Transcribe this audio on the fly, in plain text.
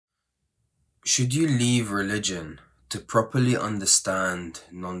Should you leave religion to properly understand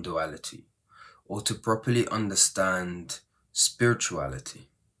non-duality or to properly understand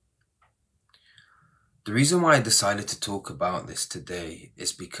spirituality? The reason why I decided to talk about this today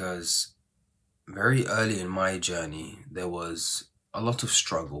is because very early in my journey, there was a lot of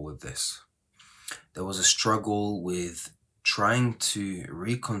struggle with this. There was a struggle with trying to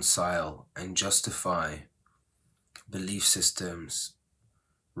reconcile and justify belief systems,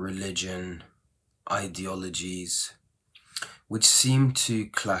 religion, ideologies, which seemed to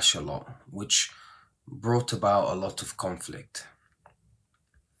clash a lot, which brought about a lot of conflict.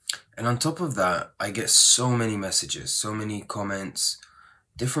 And on top of that, I get so many messages, so many comments,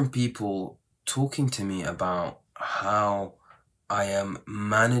 different people talking to me about how I am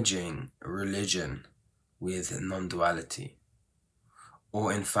managing religion with non-duality.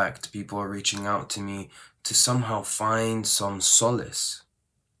 Or in fact, people are reaching out to me to somehow find some solace.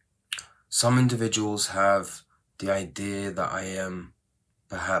 Some individuals have the idea that I am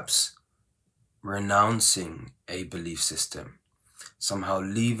perhaps renouncing a belief system, somehow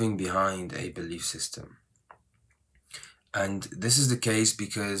leaving behind a belief system. And this is the case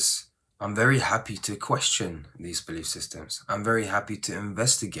because I'm very happy to question these belief systems. I'm very happy to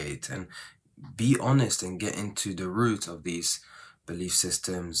investigate and be honest and get into the root of these belief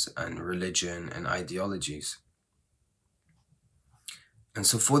systems and religion and ideologies. And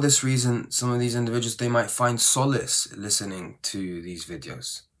so for this reason, some of these individuals, they might find solace listening to these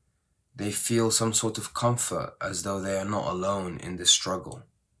videos. They feel some sort of comfort as though they are not alone in this struggle.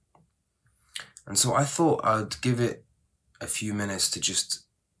 And so I thought I'd give it a few minutes to just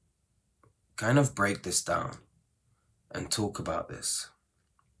kind of break this down and talk about this.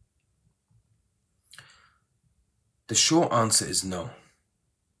 The short answer is no.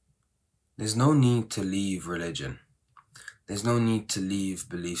 There's no need to leave religion. There's no need to leave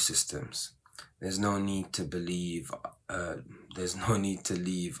belief systems. There's no need to leave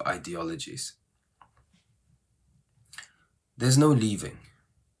ideologies. There's no leaving.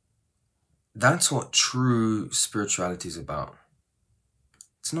 That's what true spirituality is about.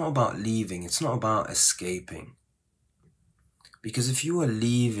 It's not about leaving. It's not about escaping. Because if you are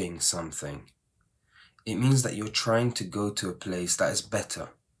leaving something, it means that you're trying to go to a place that is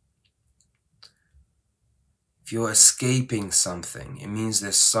better. If you're escaping something, it means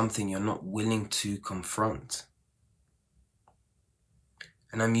there's something you're not willing to confront.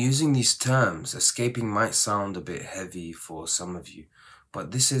 And I'm using these terms. Escaping might sound a bit heavy for some of you,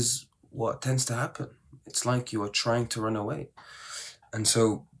 but this is what tends to happen. It's like you are trying to run away. And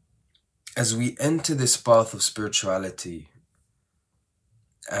so, as we enter this path of spirituality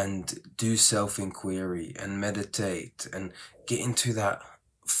and do self-inquiry and meditate and get into that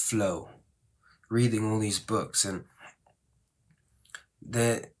flow, reading all these books, and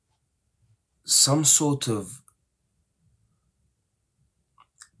there some sort of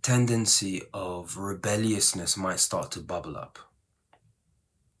tendency of rebelliousness might start to bubble up.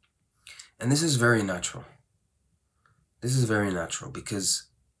 And this is very natural. This is very natural because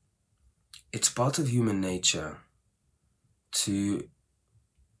it's part of human nature to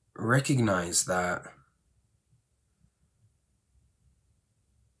recognize that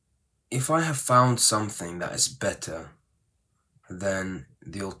if I have found something that is better than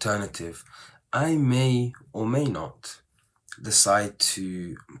the alternative, I may or may not decide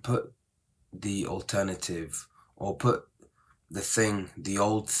to put the alternative or put the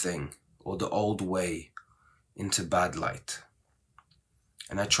old thing or the old way into bad light.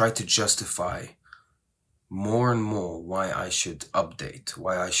 And I try to justify more and more why I should update,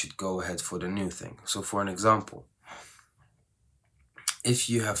 why I should go ahead for the new thing. So for an example, if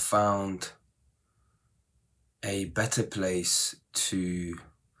you have found a better place to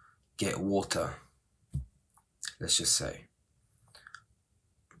get water, let's just say,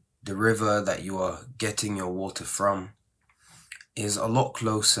 the river that you are getting your water from is a lot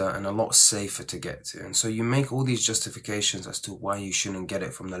closer and a lot safer to get to. And so you make all these justifications as to why you shouldn't get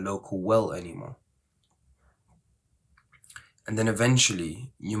it from the local well anymore. And then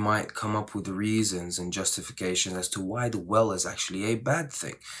eventually you might come up with reasons and justifications as to why the well is actually a bad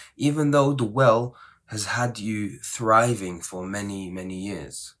thing, even though the well has had you thriving for many, many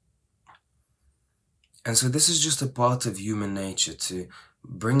years. And so this is just a part of human nature to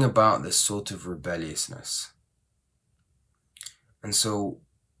bring about this sort of rebelliousness. And so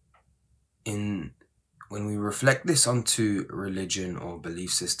when we reflect this onto religion or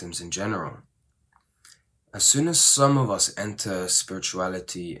belief systems in general, as soon as some of us enter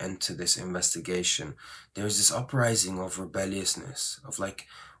spirituality, enter this investigation, there is this uprising of rebelliousness, of like,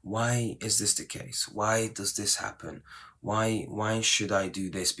 why is this the case? Why does this happen? Why should I do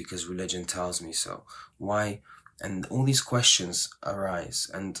this because religion tells me so? Why? And all these questions arise,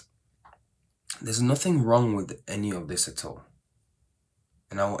 and there's nothing wrong with any of this at all.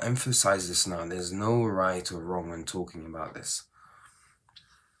 And I will emphasize this now. There's no right or wrong when talking about this.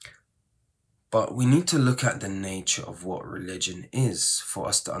 But we need to look at the nature of what religion is for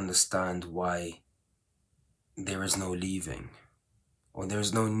us to understand why there is no leaving, or there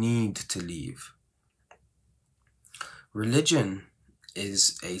is no need to leave. Religion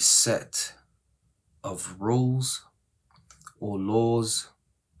is a set of rules or laws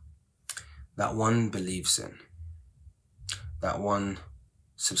that one believes in, that one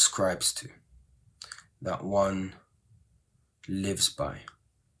subscribes to, that one lives by.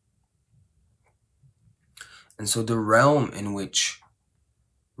 And so the realm in which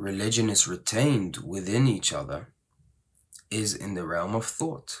religion is retained within each other is in the realm of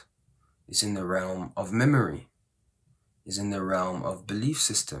thought, is in the realm of memory, is in the realm of belief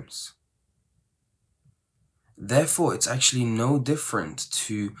systems. Therefore, it's actually no different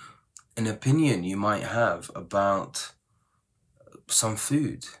to an opinion you might have about some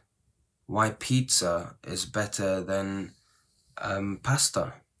food. Why pizza is better than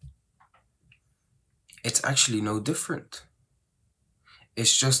pasta. It's actually no different.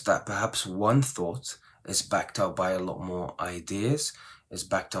 It's just that perhaps one thought is backed up by a lot more ideas, is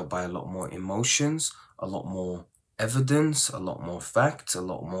backed up by a lot more emotions, a lot more evidence, a lot more facts, a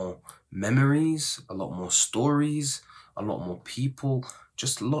lot more memories, a lot more stories, a lot more people,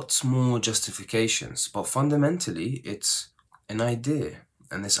 just lots more justifications. But fundamentally, it's an idea,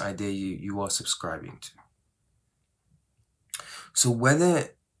 and this idea you are subscribing to. So whether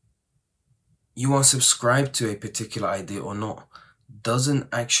you are subscribed to a particular idea or not doesn't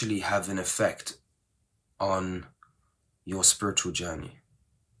actually have an effect on your spiritual journey.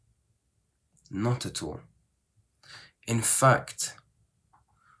 Not at all. In fact,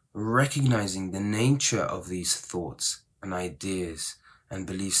 recognizing the nature of these thoughts and ideas and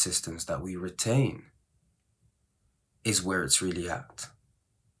belief systems that we retain is where it's really at.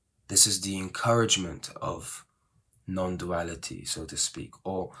 This is the encouragement of non-duality, so to speak,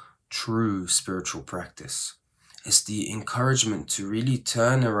 or true spiritual practice. It's the encouragement to really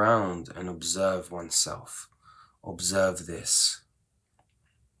turn around and observe oneself. Observe this.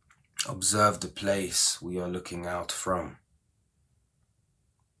 Observe the place we are looking out from.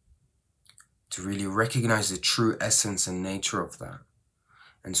 To really recognize the true essence and nature of that.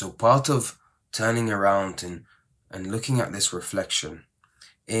 And so part of turning around and looking at this reflection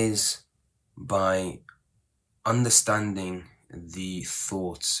is by understanding the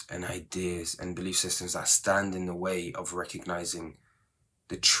thoughts and ideas and belief systems that stand in the way of recognizing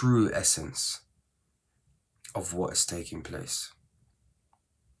the true essence of what is taking place.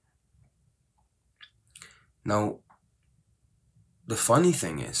 Now, the funny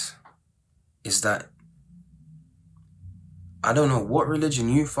thing is that I don't know what religion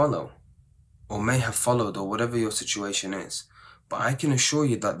you follow or may have followed or whatever your situation is, but I can assure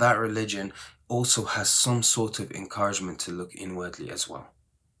you that that religion also has some sort of encouragement to look inwardly as well.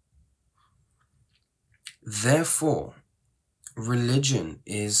 Therefore, religion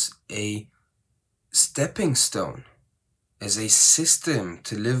is a stepping stone, is a system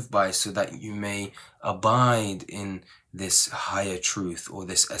to live by so that you may abide in this higher truth or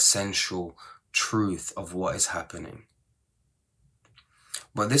this essential truth of what is happening.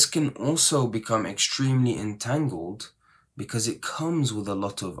 But this can also become extremely entangled because it comes with a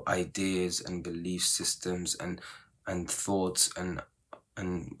lot of ideas and belief systems and thoughts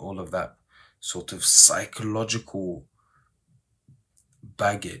and all of that sort of psychological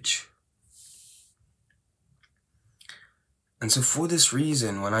baggage. And so for this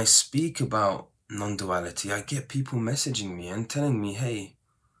reason, when I speak about non-duality, I get people messaging me and telling me, hey,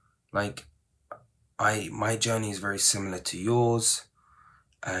 like, my journey is very similar to yours,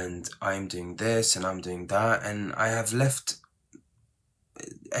 and I'm doing this and I'm doing that, and I have left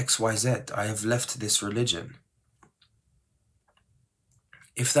XYZ, I have left this religion.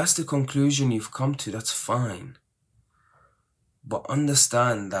 If that's the conclusion you've come to, that's fine. But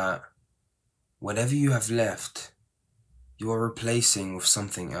understand that whatever you have left, you are replacing with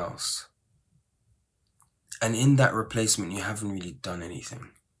something else. And in that replacement, you haven't really done anything.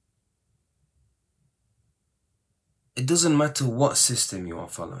 It doesn't matter what system you are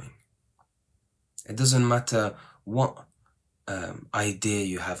following. It doesn't matter what idea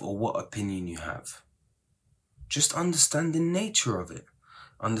you have or what opinion you have. Just understand the nature of it.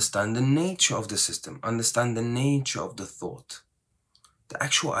 Understand the nature of the system. Understand the nature of the thought. The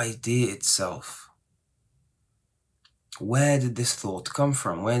actual idea itself. Where did this thought come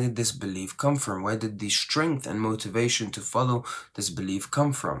from? Where did this belief come from? Where did the strength and motivation to follow this belief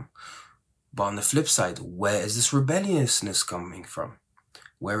come from? But on the flip side, where is this rebelliousness coming from?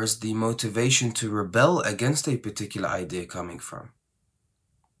 Where is the motivation to rebel against a particular idea coming from?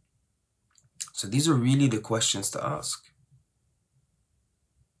 So these are really the questions to ask.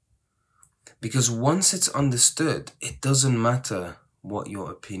 Because once it's understood, it doesn't matter what your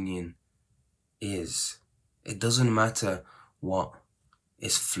opinion is. It doesn't matter what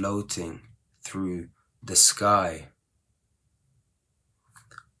is floating through the sky.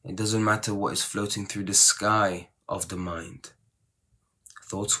 It doesn't matter what is floating through the sky of the mind.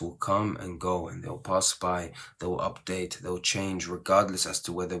 Thoughts will come and go, and they'll pass by, they'll update, they'll change, regardless as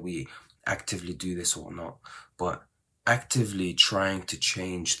to whether we actively do this or not. But actively trying to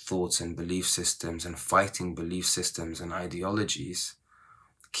change thoughts and belief systems and fighting belief systems and ideologies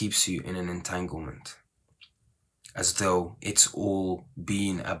keeps you in an entanglement, as though it's all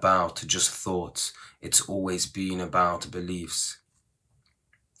been about just thoughts. It's always been about beliefs.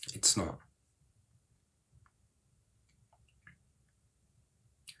 It's not.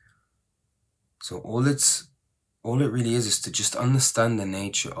 So all it really is to just understand the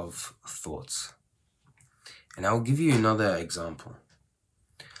nature of thoughts. And I'll give you another example.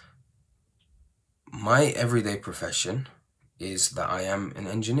 My everyday profession is that I am an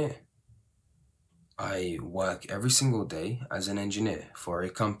engineer. I work every single day as an engineer for a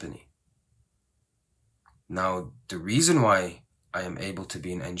company. Now, the reason why I am able to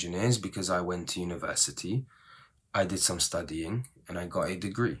be an engineer is because I went to university, I did some studying, and I got a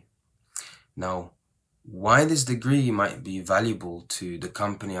degree. Now, why this degree might be valuable to the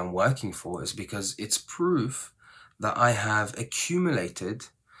company I'm working for is because it's proof that I have accumulated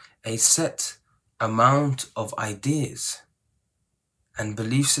a set amount of ideas and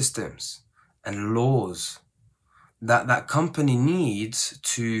belief systems and laws that that company needs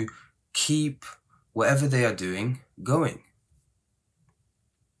to keep whatever they are doing going.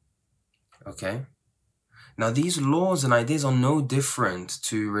 Okay? Now, these laws and ideas are no different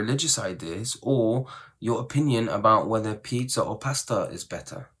to religious ideas or your opinion about whether pizza or pasta is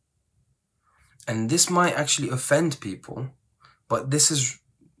better. And this might actually offend people, but this is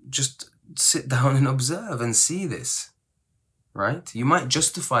just sit down and observe and see this, right? You might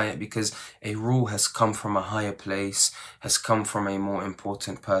justify it because a rule has come from a higher place, has come from a more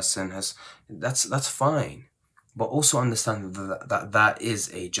important person, that's fine. But also understand that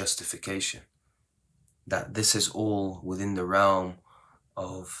is a justification. That this is all within the realm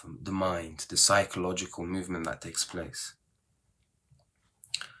of the mind, the psychological movement that takes place.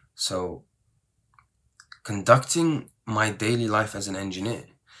 So, conducting my daily life as an engineer,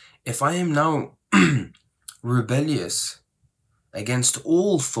 if I am now rebellious against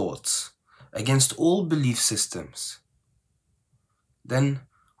all thoughts, against all belief systems, then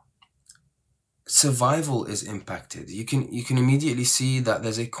survival is impacted. You can immediately see that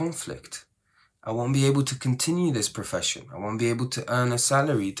there's a conflict. I won't be able to continue this profession. I won't be able to earn a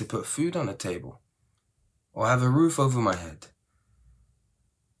salary to put food on the table or have a roof over my head.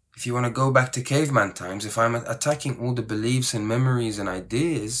 If you want to go back to caveman times, if I'm attacking all the beliefs and memories and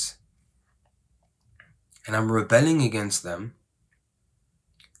ideas and I'm rebelling against them,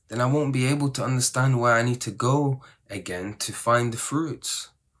 then I won't be able to understand where I need to go again to find the fruits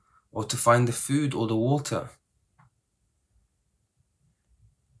or to find the food or the water.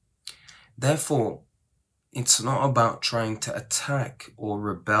 Therefore, it's not about trying to attack or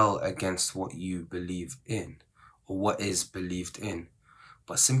rebel against what you believe in or what is believed in,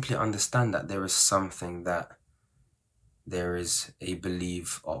 but simply understand that there is something that there is a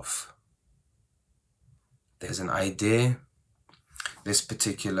belief of. There's an idea. This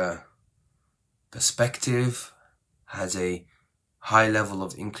particular perspective has a high level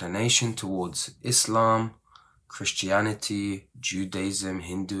of inclination towards Islam, Christianity, Judaism,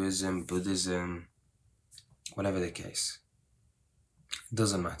 Hinduism, Buddhism, whatever the case. It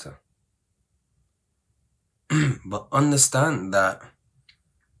doesn't matter. But understand that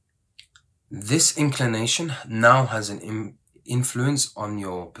this inclination now has an influence on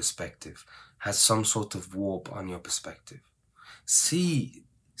your perspective, has some sort of warp on your perspective. See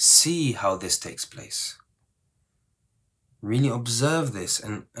how this takes place. Really observe this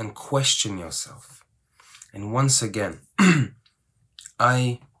and question yourself. And once again,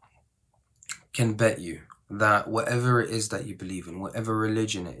 I can bet you that whatever it is that you believe in, whatever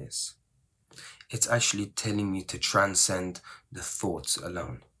religion it is, it's actually telling you to transcend the thoughts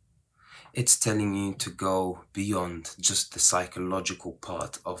alone. It's telling you to go beyond just the psychological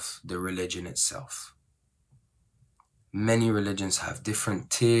part of the religion itself. Many religions have different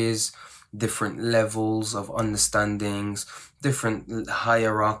tiers, different levels of understandings, different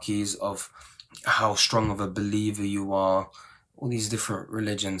hierarchies of how strong of a believer you are. All these different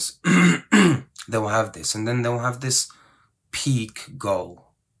religions, they will have this, and then they'll have this peak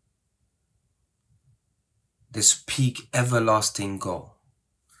goal, this peak everlasting goal.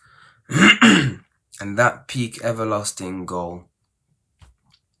 And that peak everlasting goal,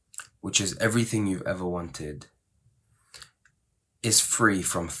 which is everything you've ever wanted, is free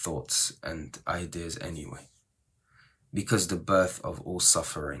from thoughts and ideas anyway. Because the birth of all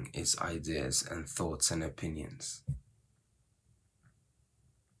suffering is ideas and thoughts and opinions.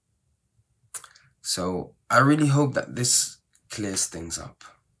 So I really hope that this clears things up.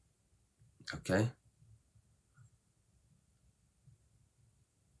 Okay?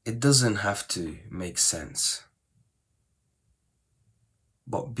 It doesn't have to make sense.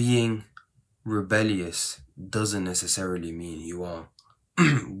 But being rebellious doesn't necessarily mean you are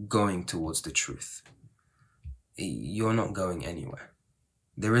going towards the truth. You're not going anywhere.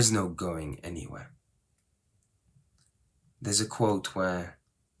 There is no going anywhere. There's a quote where,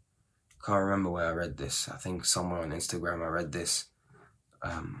 I can't remember where I read this. I think somewhere on Instagram I read this.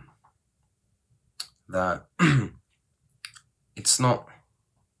 That it's not,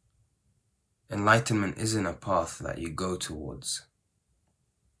 enlightenment isn't a path that you go towards.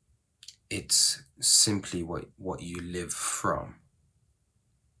 It's simply what you live from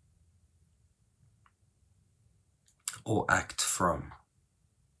or act from.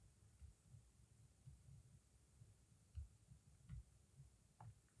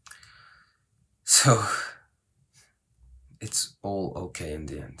 So it's all okay in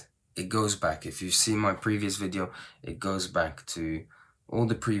the end. It goes back, if you've seen my previous video, it goes back to all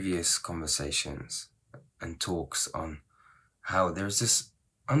the previous conversations and talks on how there's this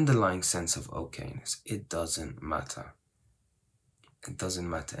underlying sense of okayness. It doesn't matter. It doesn't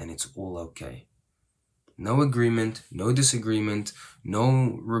matter, and it's all okay. No agreement, no disagreement,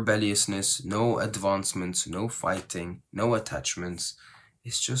 no rebelliousness, no advancements, no fighting, no attachments.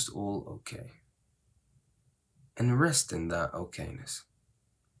 It's just all okay. And rest in that okayness.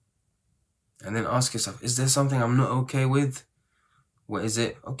 And then ask yourself, is there something I'm not okay with? What is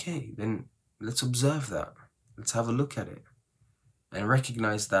it? Okay, then let's observe that. Let's have a look at it. And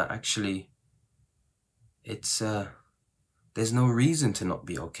recognize that actually it's there's no reason to not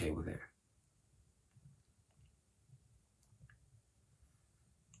be okay with it.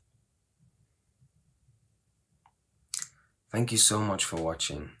 Thank you so much for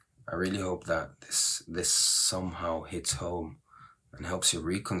watching. I really hope that this somehow hits home and helps you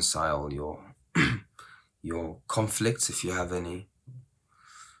reconcile your your conflicts if you have any.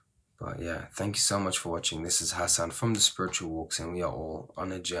 But yeah, thank you so much for watching. This is Hassan from The Spiritual Walks, and we are all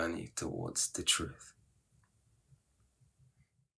on a journey towards the truth.